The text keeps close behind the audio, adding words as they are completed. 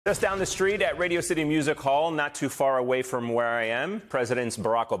Just down the street at Radio City Music Hall, not too far away from where I am, Presidents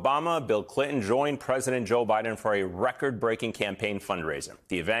Barack Obama, Bill Clinton joined President Joe Biden for a record-breaking campaign fundraiser.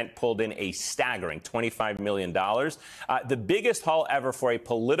 The event pulled in a staggering $25 million, the biggest haul ever for a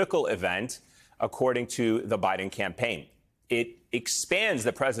political event, according to the Biden campaign. It expands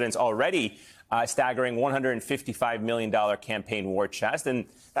the president's already staggering $155 million campaign war chest, and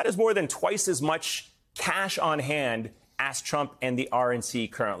that is more than twice as much cash on hand as Trump and the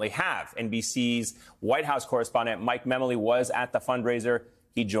RNC currently have. NBC's White House correspondent Mike Memoli was at the fundraiser.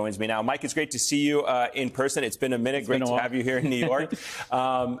 He joins me now. Mike, it's great to see you in person. It's been a minute. Great to have you here in New York.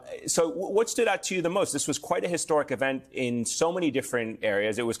 So what stood out to you the most? This was quite a historic event in so many different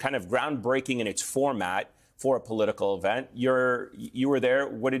areas. It was kind of groundbreaking in its format for a political event. You were there.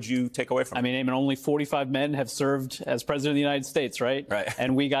 What did you take away from it? I mean, only 45 men have served as president of the United States, right? Right.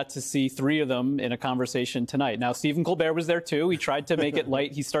 And we got to see 3 of them in a conversation tonight. Now, Stephen Colbert was there, too. He tried to make it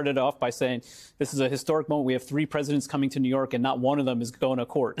light. He started off by saying, this is a historic moment. We have 3 presidents coming to New York, and not one of them is going to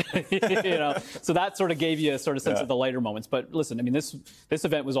court. So that sort of gave you a sort of sense of the lighter moments. But listen, I mean, this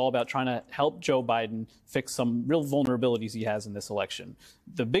event was all about trying to help Joe Biden fix some real vulnerabilities he has in this election.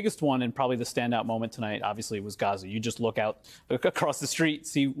 The biggest one, and probably the standout moment tonight, obviously, was Gaza. You just look out across the street,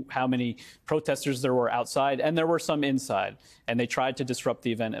 see how many protesters there were outside, and there were some inside. And they tried to disrupt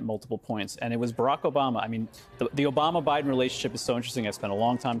the event at multiple points. And it was Barack Obama. I mean, the Obama-Biden relationship is so interesting. I spent a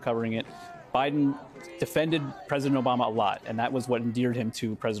long time covering it. Biden defended President Obama a lot, and that was what endeared him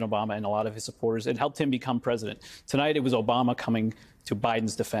to President Obama and a lot of his supporters. It helped him become president. Tonight, it was Obama coming to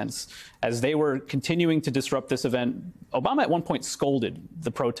Biden's defense. As they were continuing to disrupt this event, Obama at one point scolded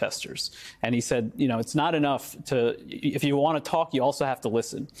the protesters. And he said, it's not enough if you want to talk, you also have to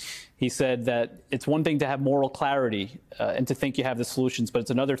listen. He said that it's one thing to have moral clarity and to think you have the solutions, but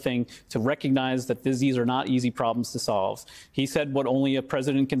it's another thing to recognize that these are not easy problems to solve. He said what only a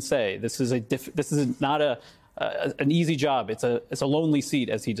president can say. This is not an easy job. It's a lonely seat,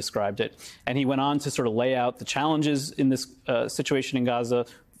 as he described it. And he went on to sort of lay out the challenges in this situation in Gaza,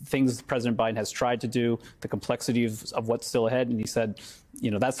 things President Biden has tried to do, the complexity of what's still ahead. And he said,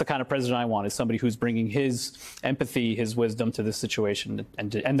 that's the kind of president I want, is somebody who's bringing his empathy, his wisdom to this situation.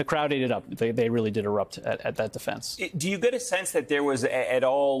 And the crowd ate it up. They really did erupt at that defense. Do you get a sense that there was at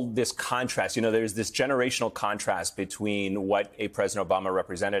all this contrast? There's this generational contrast between what a President Obama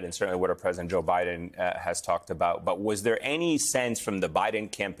represented and certainly what a President Joe Biden has talked about. But was there any sense from the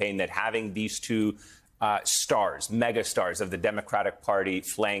Biden campaign that having these two stars, mega stars of the Democratic Party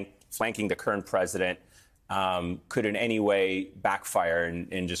flanking the current president could in any way backfire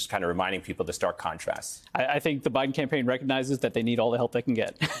in just kind of reminding people the stark contrast? I think the Biden campaign recognizes that they need all the help they can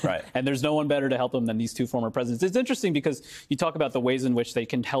get. Right. And there's no one better to help them than these 2 former presidents. It's interesting because you talk about the ways in which they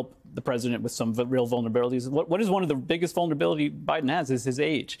can help the president with some real vulnerabilities. What is one of the biggest vulnerability Biden has is his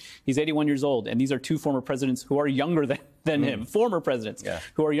age. He's 81 years old, and these are 2 former presidents who are younger than him, former presidents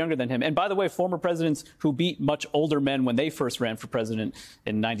who are younger than him. And by the way, former presidents who beat much older men when they first ran for president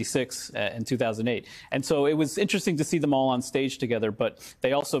in 96 and 2008. And so it was interesting to see them all on stage together, but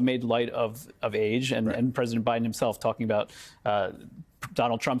they also made light of age and President Biden himself talking about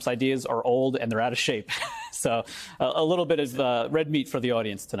Donald Trump's ideas are old and they're out of shape. So a little bit of red meat for the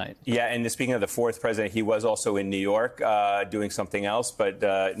audience tonight. Yeah, and speaking of the 4th president, he was also in New York doing something else,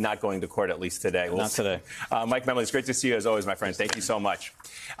 but not going to court, at least today. Not today. Mike Memoli, it's great to see you as always, my friend. Thank you so much.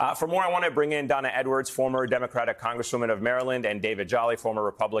 For more, I want to bring in Donna Edwards, former Democratic Congresswoman of Maryland, and David Jolly, former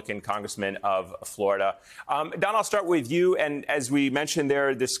Republican Congressman of Florida. Donna, I'll start with you. And as we mentioned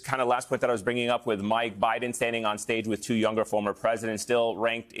there, this kind of last point that I was bringing up with Mike, Biden standing on stage with 2 younger former presidents, still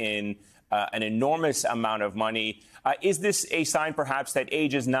ranked in an enormous amount of money. Is this a sign, perhaps, that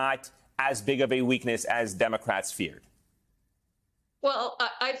age is not as big of a weakness as Democrats feared? Well,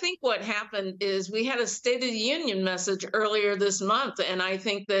 I think what happened is we had a State of the Union message earlier this month, and I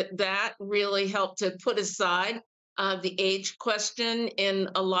think that really helped to put aside the age question in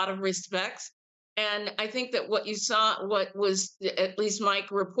a lot of respects. And I think that what you saw, what was at least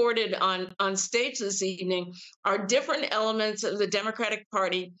Mike reported on stage this evening, are different elements of the Democratic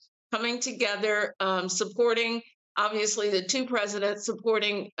Party coming together, supporting, obviously, the 2 presidents,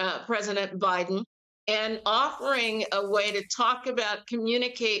 supporting President Biden, and offering a way to talk about,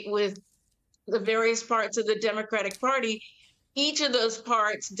 communicate with the various parts of the Democratic Party. Each of those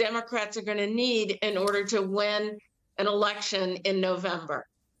parts Democrats are going to need in order to win an election in November.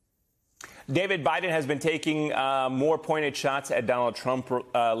 David, Biden has been taking more pointed shots at Donald Trump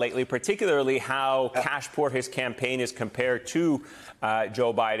lately, particularly how cash poor his campaign is compared to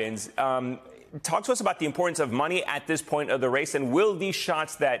Joe Biden's. Talk to us about the importance of money at this point of the race, and will these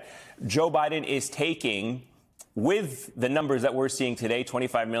shots that Joe Biden is taking with the numbers that we're seeing today,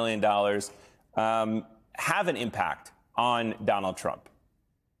 $25 million, have an impact on Donald Trump?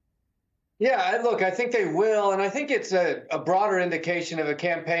 Yeah, look, I think they will. And I think it's a broader indication of a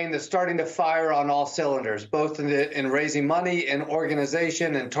campaign that's starting to fire on all cylinders, both in raising money, in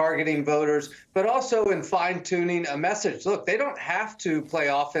organization, and targeting voters, but also in fine tuning a message. Look, they don't have to play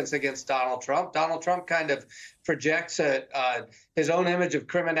offense against Donald Trump. Donald Trump kind of projects his own image of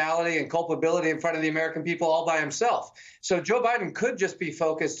criminality and culpability in front of the American people all by himself. So Joe Biden could just be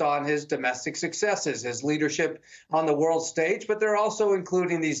focused on his domestic successes, his leadership on the world stage, but they're also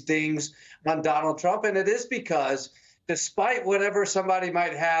including these dings on Donald Trump. And it is because despite whatever somebody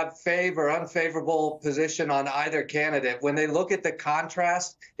might have or unfavorable position on either candidate, when they look at the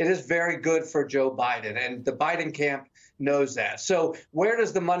contrast, it is very good for Joe Biden. And the Biden camp knows that. So where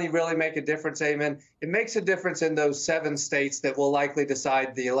does the money really make a difference, Eamon? It makes a difference in those 7 states that will likely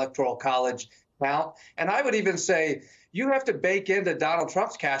decide the Electoral College count. And I would even say you have to bake into Donald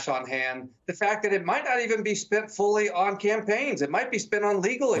Trump's cash on hand the fact that it might not even be spent fully on campaigns. It might be spent on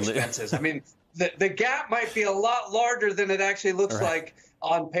legal expenses. I mean, the gap might be a lot larger than it actually looks like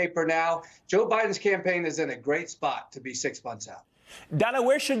on paper now. Joe Biden's campaign is in a great spot to be 6 months out. Donna,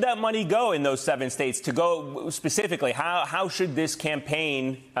 where should that money go in those 7 states? To go specifically, how should this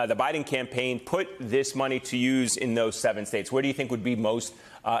campaign, the Biden campaign, put this money to use in those 7 states? Where do you think would be most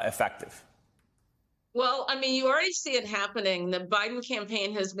effective? Well, I mean, you already see it happening. The Biden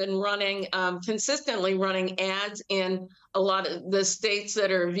campaign has been running, consistently running ads in a lot of the states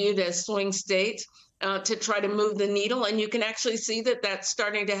that are viewed as swing states to try to move the needle. And you can actually see that that's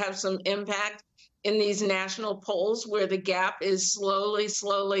starting to have some impact in these national polls where the gap is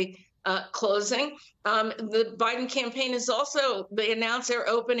slowly closing. The Biden campaign is also, they announced they're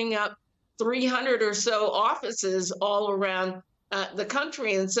opening up 300 or so offices all around the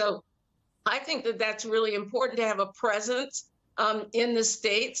country. And so I think that that's really important to have a presence in the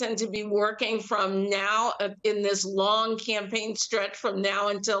states and to be working from now in this long campaign stretch from now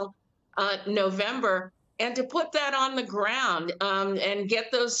until November, and to put that on the ground and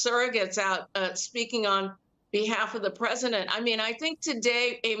get those surrogates out speaking on behalf of the president. I mean, I think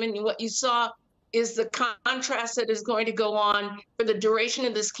today, Eamon, what you saw is the contrast that is going to go on for the duration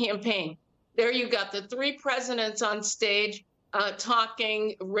of this campaign. There you got the 3 presidents on stage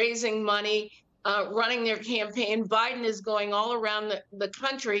talking, raising money, running their campaign. Biden is going all around the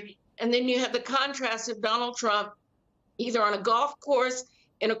country. And then you have the contrast of Donald Trump either on a golf course,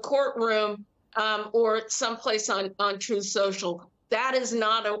 in a courtroom, or someplace on Truth Social. That is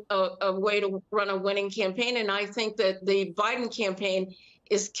not a way to run a winning campaign. And I think that the Biden campaign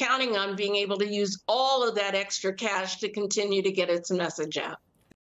is counting on being able to use all of that extra cash to continue to get its message out.